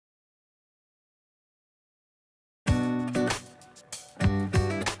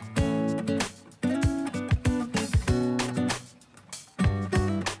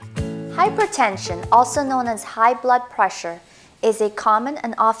Hypertension, also known as high blood pressure, is a common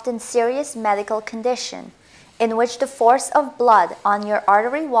and often serious medical condition in which the force of blood on your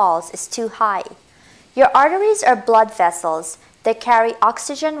artery walls is too high. Your arteries are blood vessels that carry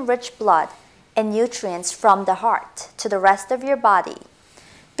oxygen-rich blood and nutrients from the heart to the rest of your body.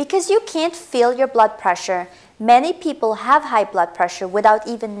 Because you can't feel your blood pressure, many people have high blood pressure without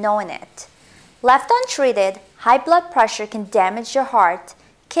even knowing it. Left untreated, high blood pressure can damage your heart,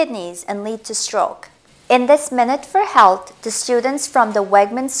 kidneys, and lead to stroke. In this Minute for Health, the students from the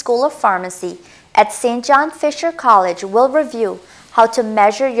Wegman School of Pharmacy at St. John Fisher College will review how to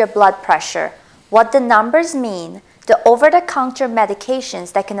measure your blood pressure, what the numbers mean, the over-the-counter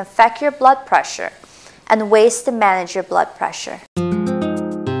medications that can affect your blood pressure, and ways to manage your blood pressure.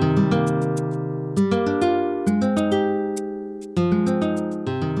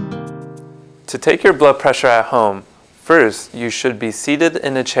 To take your blood pressure at home, first you should be seated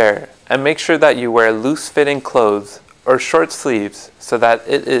in a chair and make sure that you wear loose-fitting clothes or short sleeves so that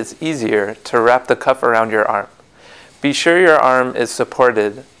it is easier to wrap the cuff around your arm. Be sure your arm is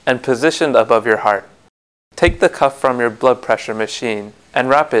supported and positioned above your heart. Take the cuff from your blood pressure machine and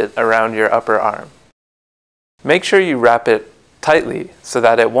wrap it around your upper arm. Make sure you wrap it tightly so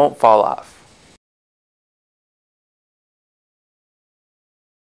that it won't fall off.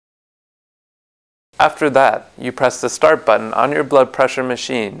 After that, you press the start button on your blood pressure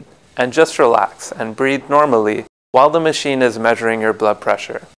machine and just relax and breathe normally while the machine is measuring your blood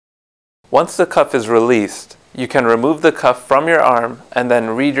pressure. Once the cuff is released, you can remove the cuff from your arm and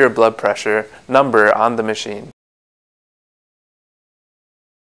then read your blood pressure number on the machine.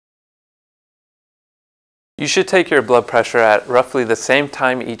 You should take your blood pressure at roughly the same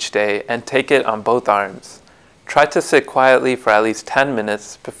time each day and take it on both arms. Try to sit quietly for at least 10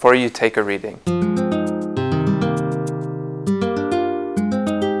 minutes before you take a reading.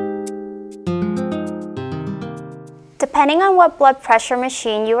 Depending on what blood pressure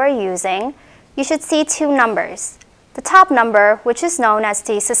machine you are using, you should see two numbers. The top number, which is known as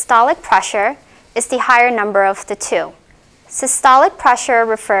the systolic pressure, is the higher number of the two. Systolic pressure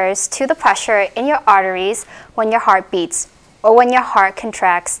refers to the pressure in your arteries when your heart beats or when your heart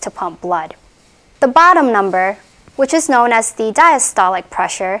contracts to pump blood. The bottom number, which is known as the diastolic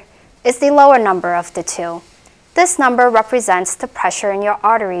pressure, is the lower number of the two. This number represents the pressure in your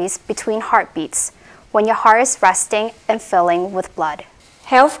arteries between heartbeats when your heart is resting and filling with blood.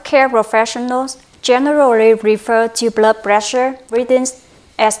 Healthcare professionals generally refer to blood pressure readings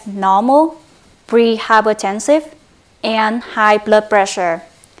as normal, pre-hypertensive, and high blood pressure.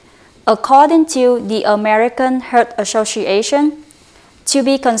 According to the American Heart Association, to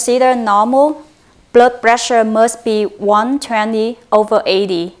be considered normal, blood pressure must be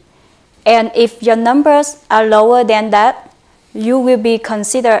 120/80. And if your numbers are lower than that, you will be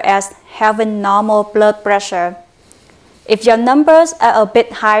considered as having normal blood pressure. If your numbers are a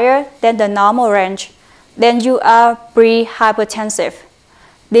bit higher than the normal range, then you are pre-hypertensive.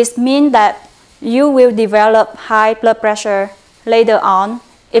 This means that you will develop high blood pressure later on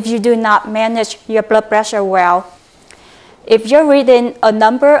if you do not manage your blood pressure well. If you're reading a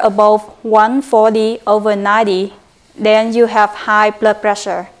number above 140/90, then you have high blood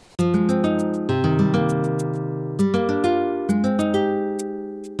pressure.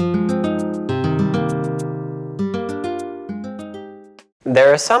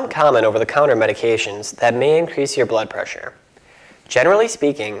 There are some common over-the-counter medications that may increase your blood pressure. Generally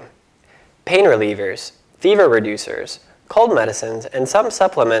speaking, pain relievers, fever reducers, cold medicines, and some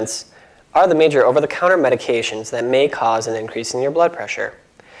supplements are the major over-the-counter medications that may cause an increase in your blood pressure.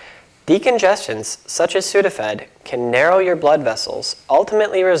 Decongestants, such as Sudafed, can narrow your blood vessels,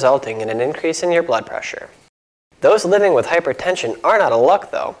 ultimately resulting in an increase in your blood pressure. Those living with hypertension are out of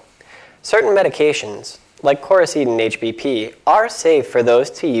luck, though. Certain medications, like Coricidin and HBP, are safe for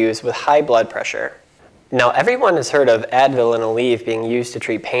those to use with high blood pressure. Now, everyone has heard of Advil and Aleve being used to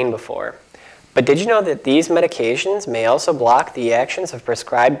treat pain before. But did you know that these medications may also block the actions of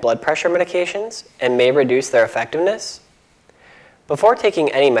prescribed blood pressure medications and may reduce their effectiveness? Before taking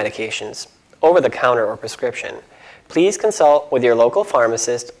any medications, over the counter or prescription, please consult with your local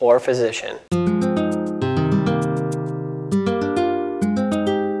pharmacist or physician.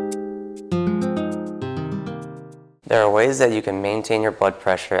 There are ways that you can maintain your blood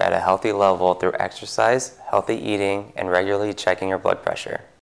pressure at a healthy level through exercise, healthy eating, and regularly checking your blood pressure.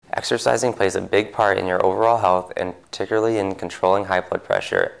 Exercising plays a big part in your overall health and particularly in controlling high blood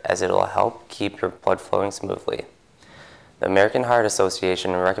pressure, as it will help keep your blood flowing smoothly. The American Heart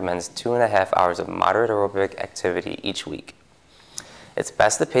Association recommends 2.5 hours of moderate aerobic activity each week. It's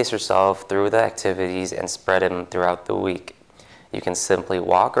best to pace yourself through the activities and spread them throughout the week. You can simply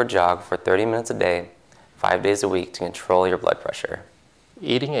walk or jog for 30 minutes a day, 5 days a week to control your blood pressure.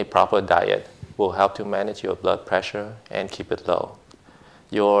 Eating a proper diet will help to manage your blood pressure and keep it low.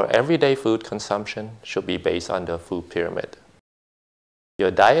 Your everyday food consumption should be based on the food pyramid.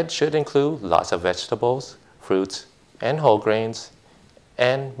 Your diet should include lots of vegetables, fruits, and whole grains,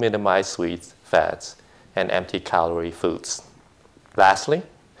 and minimize sweets, fats, and empty calorie foods. Lastly,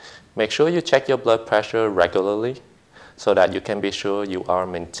 make sure you check your blood pressure regularly so that you can be sure you are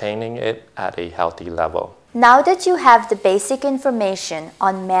maintaining it at a healthy level. Now that you have the basic information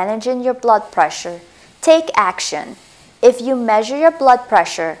on managing your blood pressure, take action. If you measure your blood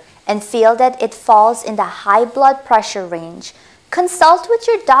pressure and feel that it falls in the high blood pressure range, consult with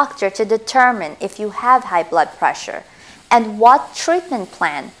your doctor to determine if you have high blood pressure and what treatment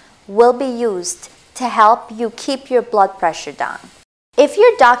plan will be used to help you keep your blood pressure down. If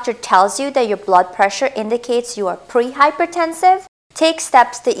your doctor tells you that your blood pressure indicates you are pre-hypertensive, take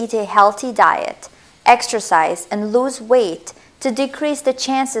steps to eat a healthy diet, exercise, and lose weight to decrease the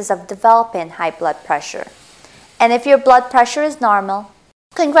chances of developing high blood pressure. And if your blood pressure is normal,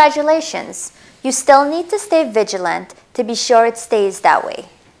 congratulations! You still need to stay vigilant to be sure it stays that way.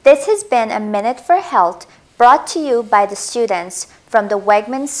 This has been a Minute for Health brought to you by the students from the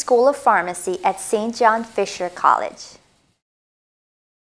Wegmans School of Pharmacy at St. John Fisher College.